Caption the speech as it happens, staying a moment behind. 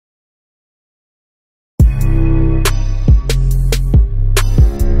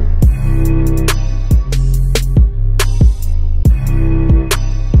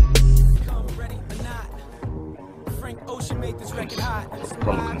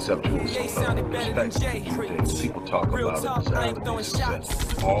conceptual perspective. People talk about it,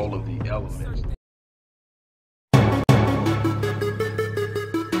 all of the elements.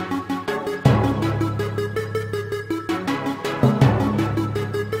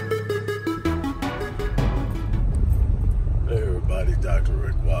 Hey everybody, Dr.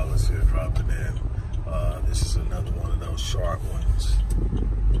 Rick Wallace here dropping in. This is another one of those short ones.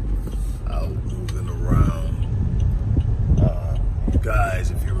 Out moving around. You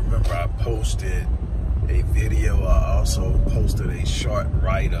guys, if you remember, I posted a video. I also posted a short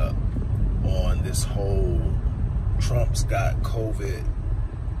write-up on this whole Trump's got COVID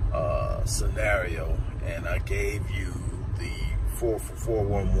scenario, and I gave you the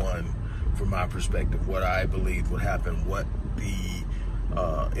 411 from my perspective, what I believe would happen, what the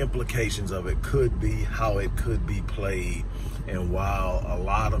implications of it could be, how it could be played. And while a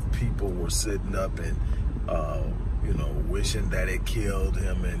lot of people were sitting up and you know, wishing that it killed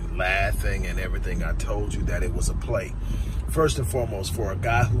him and laughing and everything, I told you that it was a play. First and foremost, for a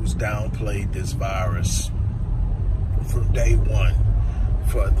guy who's downplayed this virus from day one,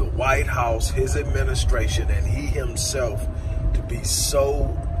 for the White House, his administration, and he himself to be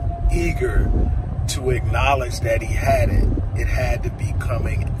so eager to acknowledge that he had it, it had to be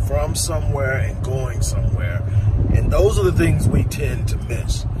coming from somewhere and going somewhere. And those are the things we tend to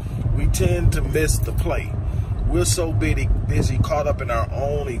miss. We tend to miss the play. We're so busy caught up in our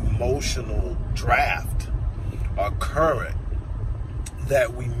own emotional draft, our current,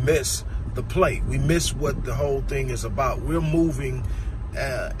 that we miss the play. We miss what the whole thing is about. We're moving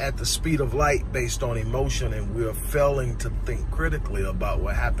at the speed of light based on emotion, and we're failing to think critically about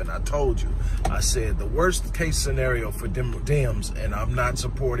what happened. I told you, I said the worst case scenario for Dems, and I'm not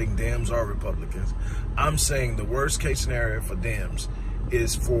supporting Dems or Republicans, I'm saying the worst case scenario for Dems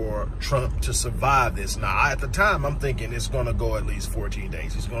is for Trump to survive this. Now, at the time, I'm thinking it's going to go at least 14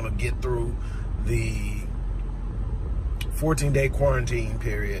 days. He's going to get through the 14-day quarantine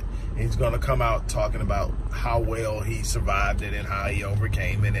period. He's going to come out talking about how well he survived it and how he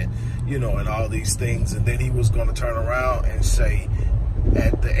overcame it, and, you know, and all these things. And then he was going to turn around and say,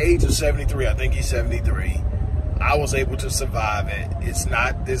 at the age of 73, I think he's 73, I was able to survive it. It's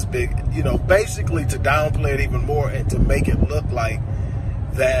not this big, you know, basically to downplay it even more and to make it look like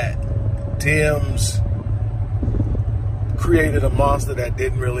that Dems created a monster that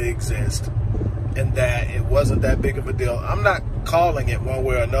didn't really exist and that it wasn't that big of a deal. I'm not calling it one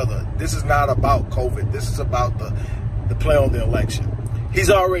way or another. This is not about COVID. This is about the play on the election. He's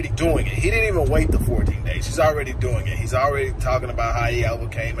already doing it. He didn't even wait the 14 days. He's already doing it. He's already talking about how he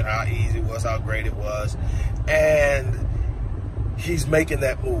overcame it, how easy it was, how great it was. And he's making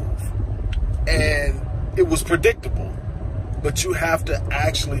that move. And it was predictable. But you have to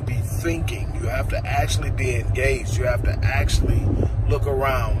actually be thinking. You have to actually be engaged. You have to actually look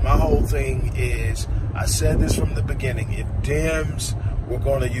around. My whole thing is, I said this from the beginning, if Dems were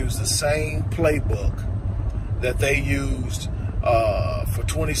going to use the same playbook that they used for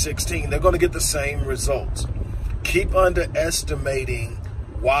 2016, they're going to get the same results. Keep underestimating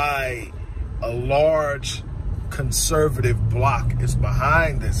why a large conservative bloc is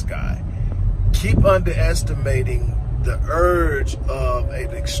behind this guy. Keep underestimating the urge of an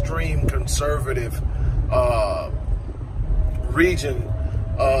extreme conservative region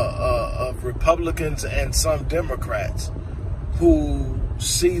of Republicans and some Democrats who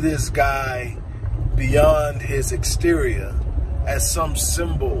see this guy beyond his exterior as some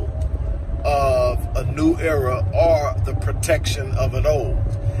symbol of a new era or the protection of an old.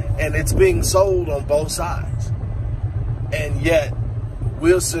 And it's being sold on both sides. And yet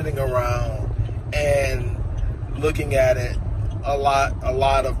we're sitting around and looking at it, a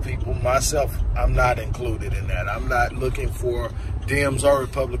lot of people, myself, I'm not included in that. I'm not looking for Dems or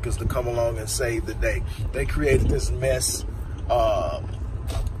Republicans to come along and save the day. They created this mess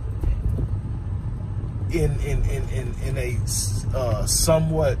in a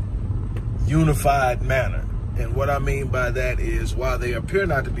somewhat unified manner. And what I mean by that is, while they appear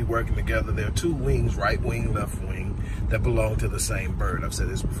not to be working together, there are two wings, right wing, left wing, that belong to the same bird. I've said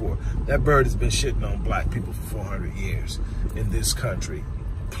this before. That bird has been shitting on black people for 400 years in this country.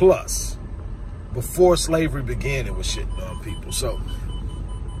 Plus, before slavery began, it was shitting on people. So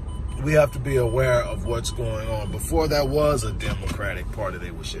we have to be aware of what's going on. Before that was a Democratic Party,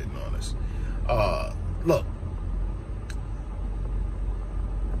 they were shitting on us. Look,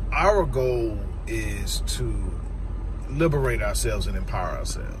 our goal is to liberate ourselves and empower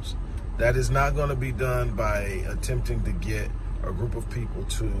ourselves. That is not going to be done by attempting to get a group of people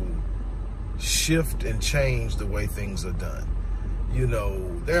to shift and change the way things are done. You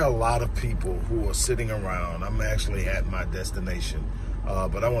know, there are a lot of people who are sitting around. I'm actually at my destination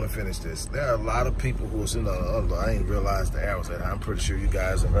But I want to finish this. There are a lot of people who was in the other. I didn't realize the air was that. I'm pretty sure you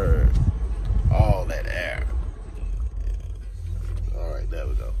guys have heard all that air. All right, there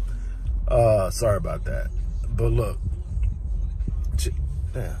we go. Sorry about that. But look,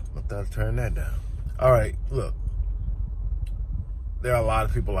 damn, I thought I'd turn that down. All right, look. There are a lot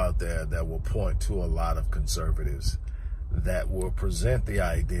of people out there that will point to a lot of conservatives that will present the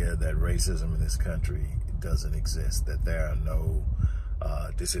idea that racism in this country doesn't exist, that there are no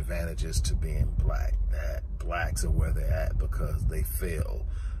disadvantages to being black, that blacks are where they're at because they fail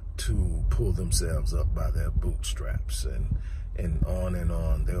to pull themselves up by their bootstraps, and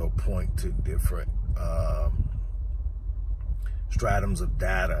on. They'll point to different stratums of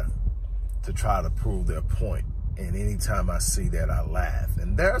data to try to prove their point. And anytime I see that, I laugh.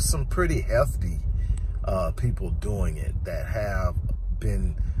 And there are some pretty hefty people doing it that have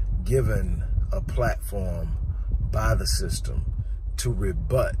been given a platform by the system to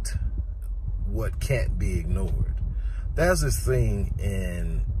rebut what can't be ignored. There's this thing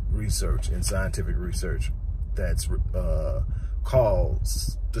in research, in scientific research, that's called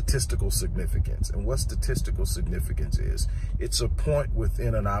statistical significance. And what statistical significance is, it's a point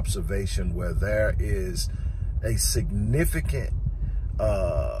within an observation where there is a significant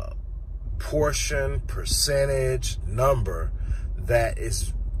portion, percentage, number that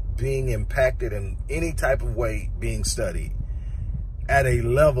is being impacted in any type of way being studied at a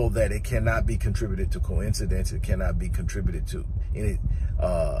level that it cannot be contributed to coincidence. It cannot be contributed to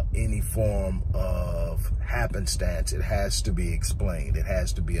any form of happenstance. It has to be explained. It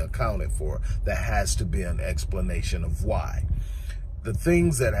has to be accounted for. There has to be an explanation of why. The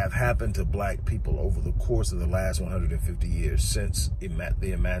things that have happened to black people over the course of the last 150 years since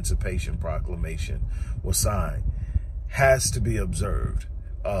the Emancipation Proclamation was signed has to be observed.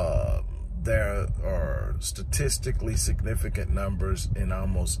 There are statistically significant numbers in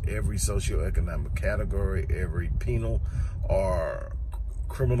almost every socioeconomic category, every penal or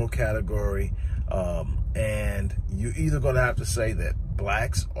criminal category. And you're either going to have to say that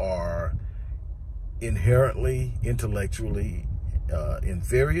blacks are inherently, intellectually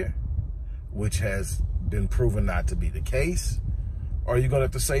inferior, which has been proven not to be the case, or you're going to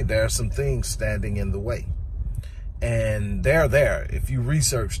have to say there are some things standing in the way. And they're there. If you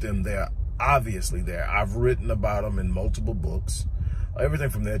research them, they're obviously there. I've written about them in multiple books. Everything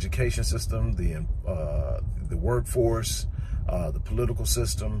from the education system, the workforce, the political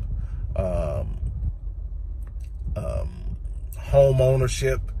system, home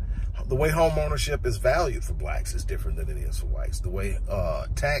ownership. The way home ownership is valued for blacks is different than it is for whites. The way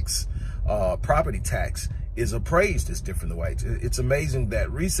property tax is appraised is different than whites. It's amazing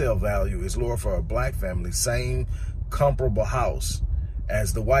that resale value is lower for a black family, same comparable house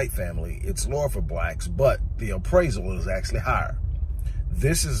as the white family. It's lower for blacks, but the appraisal is actually higher.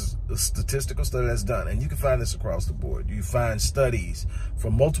 This is a statistical study that's done, and you can find this across the board. You find studies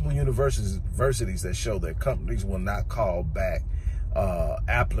from multiple universities that show that companies will not call back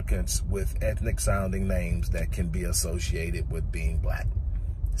applicants with ethnic sounding names that can be associated with being black.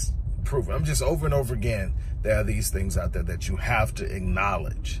 It's proven. I'm just over and over again, there are these things out there that you have to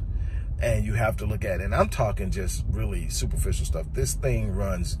acknowledge and you have to look at. And I'm talking just really superficial stuff. This thing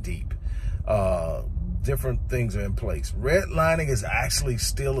runs deep. Different things are in place. Redlining is actually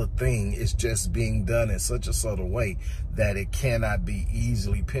still a thing. It's just being done in such a subtle way that it cannot be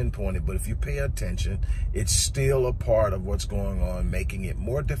easily pinpointed. But if you pay attention, it's still a part of what's going on, making it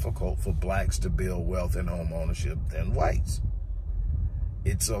more difficult for blacks to build wealth and home ownership than whites.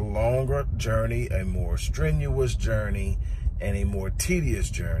 It's a longer journey, a more strenuous journey, and a more tedious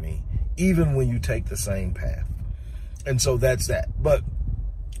journey, even when you take the same path. And so that's that. But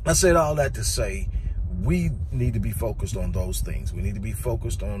I said all that to say, we need to be focused on those things. We need to be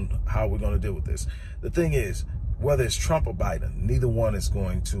focused on how we're going to deal with this. The thing is, whether it's Trump or Biden, neither one is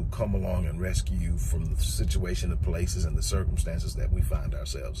going to come along and rescue you from the situation, the places, and the circumstances that we find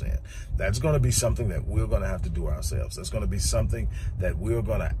ourselves in. That's going to be something that we're going to have to do ourselves. That's going to be something that we're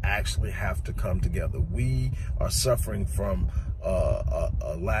going to actually have to come together. We are suffering from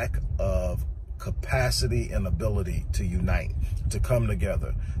a lack of capacity and ability to unite, to come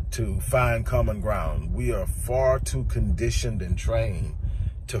together, to find common ground. We are far too conditioned and trained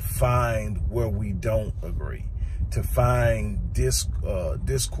to find where we don't agree, to find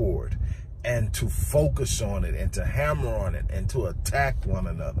discord, and to focus on it, and to hammer on it, and to attack one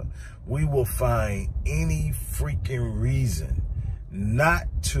another. We will find any freaking reason not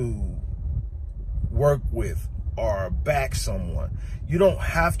to work with or back someone. You don't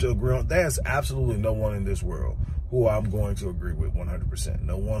have to agree on. There's absolutely no one in this world who I'm going to agree with 100%.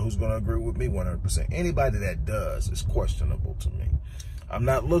 No one who's going to agree with me 100%. Anybody that does is questionable to me. I'm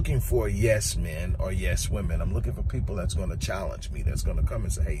not looking for yes men or yes women. I'm looking for people that's going to challenge me, that's going to come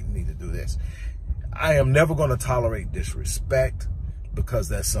and say, hey, you need to do this. I am never going to tolerate disrespect, because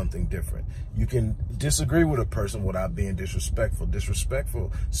that's something different. You can disagree with a person without being disrespectful.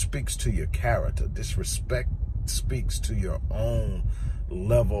 Disrespectful speaks to your character. Disrespect speaks to your own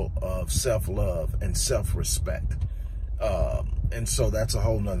level of self-love and self-respect. And so that's a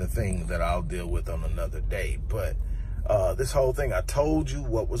whole nother thing that I'll deal with on another day. But this whole thing, I told you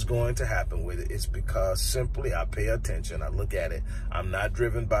what was going to happen with it. It's because simply I pay attention. I look at it. I'm not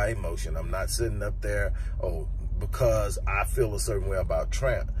driven by emotion. I'm not sitting up there, because I feel a certain way about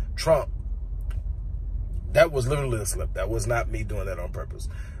Trump. That was literally a slip. That was not me doing that on purpose.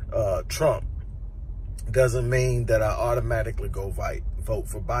 Trump doesn't mean that I automatically go vote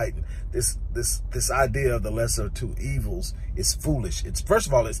for Biden. This idea of the lesser of two evils is foolish. First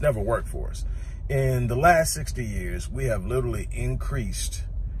of all, it's never worked for us. In the last 60 years, we have literally increased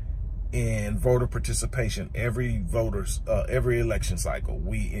in voter participation. Every election cycle,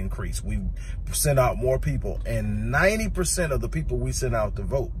 we increase. We send out more people, and 90% of the people we send out to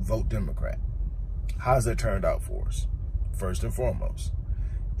vote Democrat. How's that turned out for us? First and foremost,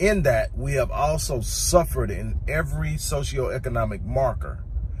 in that we have also suffered in every socioeconomic marker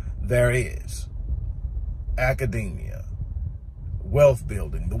there is. Academia, wealth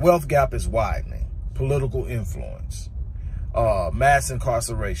building. The wealth gap is widening. Political influence. Mass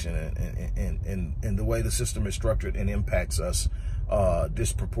incarceration and the way the system is structured and impacts us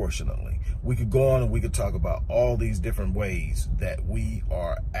disproportionately. We could go on and we could talk about all these different ways that we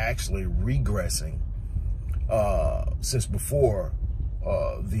are actually regressing since before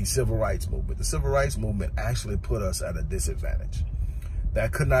the civil rights movement. The civil rights movement actually put us at a disadvantage.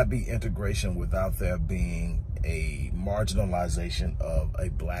 That could not be integration without there being a marginalization of a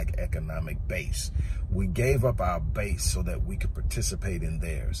black economic base. We gave up our base so that we could participate in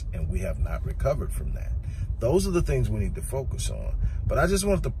theirs, and we have not recovered from that. Those are the things we need to focus on. But I just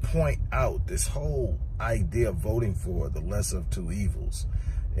wanted to point out this whole idea of voting for the lesser of two evils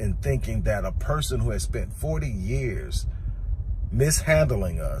and thinking that a person who has spent 40 years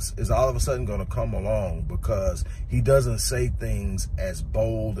mishandling us is all of a sudden going to come along because he doesn't say things as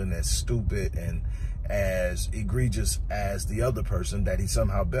bold and as stupid and as egregious as the other person, that he's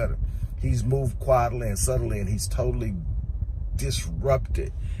somehow better. He's moved quietly and subtly, and he's totally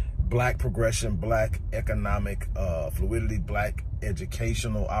disrupted black progression, black economic fluidity, black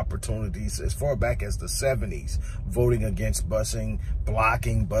educational opportunities as far back as the 70s, voting against busing,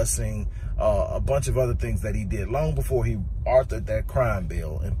 blocking busing, a bunch of other things that he did long before he authored that crime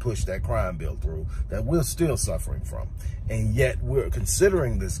bill and pushed that crime bill through that we're still suffering from. And yet we're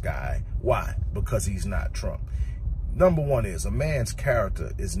considering this guy. Why? Because he's not Trump. Number one is a man's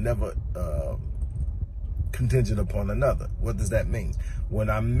character is never contingent upon another. What does that mean? When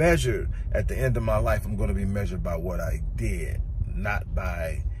I'm measured at the end of my life, I'm going to be measured by what I did, not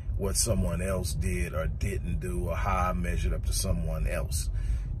by what someone else did or didn't do or how I measured up to someone else.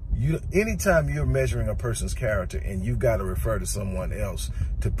 Anytime you're measuring a person's character and you've got to refer to someone else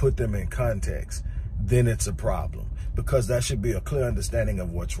to put them in context, then it's a problem, because that should be a clear understanding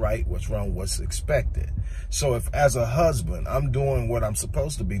of what's right, what's wrong, what's expected. So if as a husband, I'm doing what I'm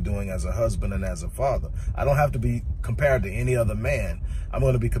supposed to be doing as a husband and as a father, I don't have to be compared to any other man. I'm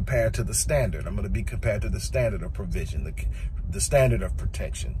going to be compared to the standard. I'm going to be compared to the standard of provision, the standard of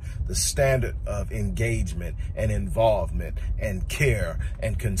protection, the standard of engagement and involvement and care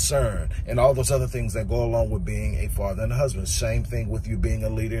and concern and all those other things that go along with being a father and a husband. Same thing with you being a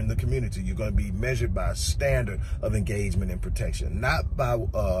leader in the community. You're going to be measured by a standard of engagement and protection, not by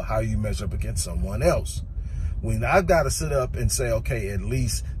how you measure up against someone else. When I've got to sit up and say, okay, at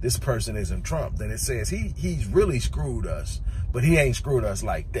least this person isn't Trump, then it says he's really screwed us, but he ain't screwed us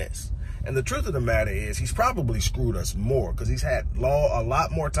like this. And the truth of the matter is he's probably screwed us more because he's had a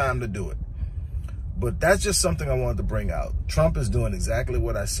lot more time to do it. But that's just something I wanted to bring out. Trump is doing exactly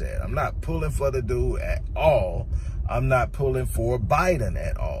what I said. I'm not pulling for the dude at all. I'm not pulling for Biden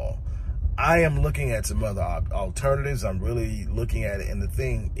at all. I am looking at some other alternatives. I'm really looking at it. And the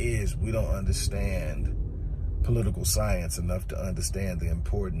thing is, we don't understand political science enough to understand the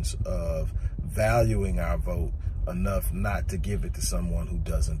importance of valuing our vote enough not to give it to someone who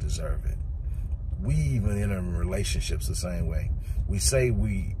doesn't deserve it. We even enter in relationships the same way. We say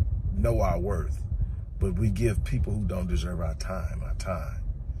we know our worth, but we give people who don't deserve our time.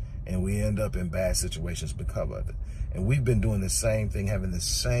 And we end up in bad situations because of it. And we've been doing the same thing, having the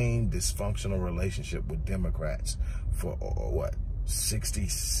same dysfunctional relationship with Democrats for, what, 60,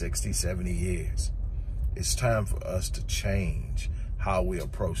 70 years. It's time for us to change how we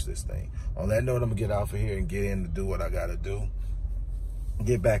approach this thing. On that note, I'm going to get off of here and get in to do what I got to do.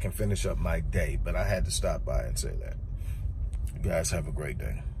 get back and finish up my day. But I had to stop by and say that. You guys have a great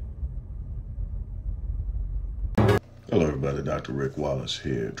day. Hello everybody, Dr. Rick Wallace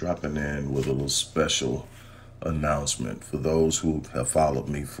here, dropping in with a little special announcement. For those who have followed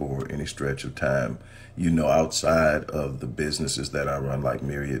me for any stretch of time, you know, outside of the businesses that I run, like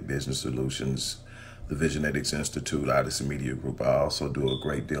Myriad Business Solutions, the Visionetics Institute, Odyssey Media Group, I also do a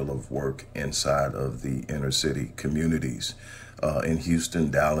great deal of work inside of the inner city communities in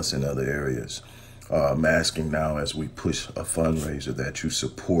Houston, Dallas, and other areas. I'm asking now, as we push a fundraiser, that you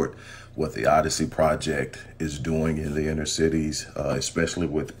support what the Odyssey Project is doing in the inner cities, especially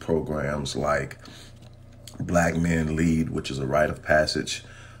with programs like Black Men Lead, which is a rite of passage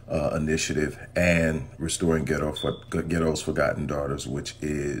initiative, and Restoring Ghetto's Forgotten Daughters, which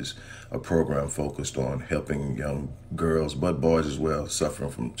is a program focused on helping young girls, but boys as well,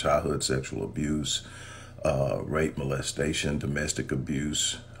 suffering from childhood sexual abuse, rape, molestation, domestic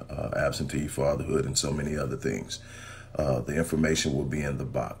abuse, absentee fatherhood, and so many other things. The information will be in the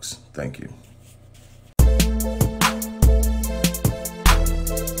box. Thank you.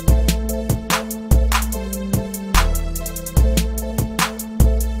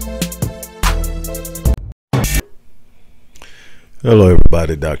 Hello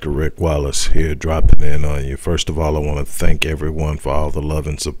everybody, Dr. Rick Wallace here, dropping in on you. First of all, I want to thank everyone for all the love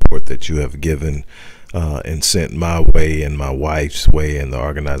and support that you have given and sent my way and my wife's way and the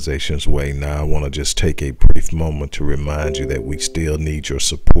organization's way. Now I want to just take a brief moment to remind you that we still need your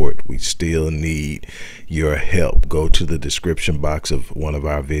support. We still need your help. Go to the description box of one of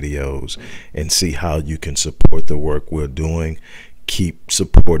our videos and see how you can support the work we're doing. Keep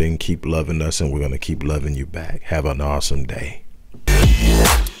supporting, keep loving us, and we're going to keep loving you back. Have an awesome day.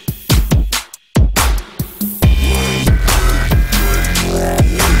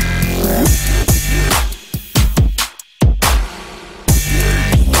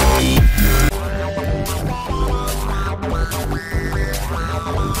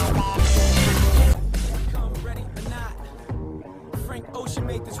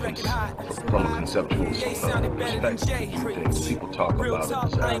 From a conceptual perspective, people talk about a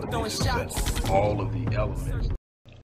desire to be successful. All of the elements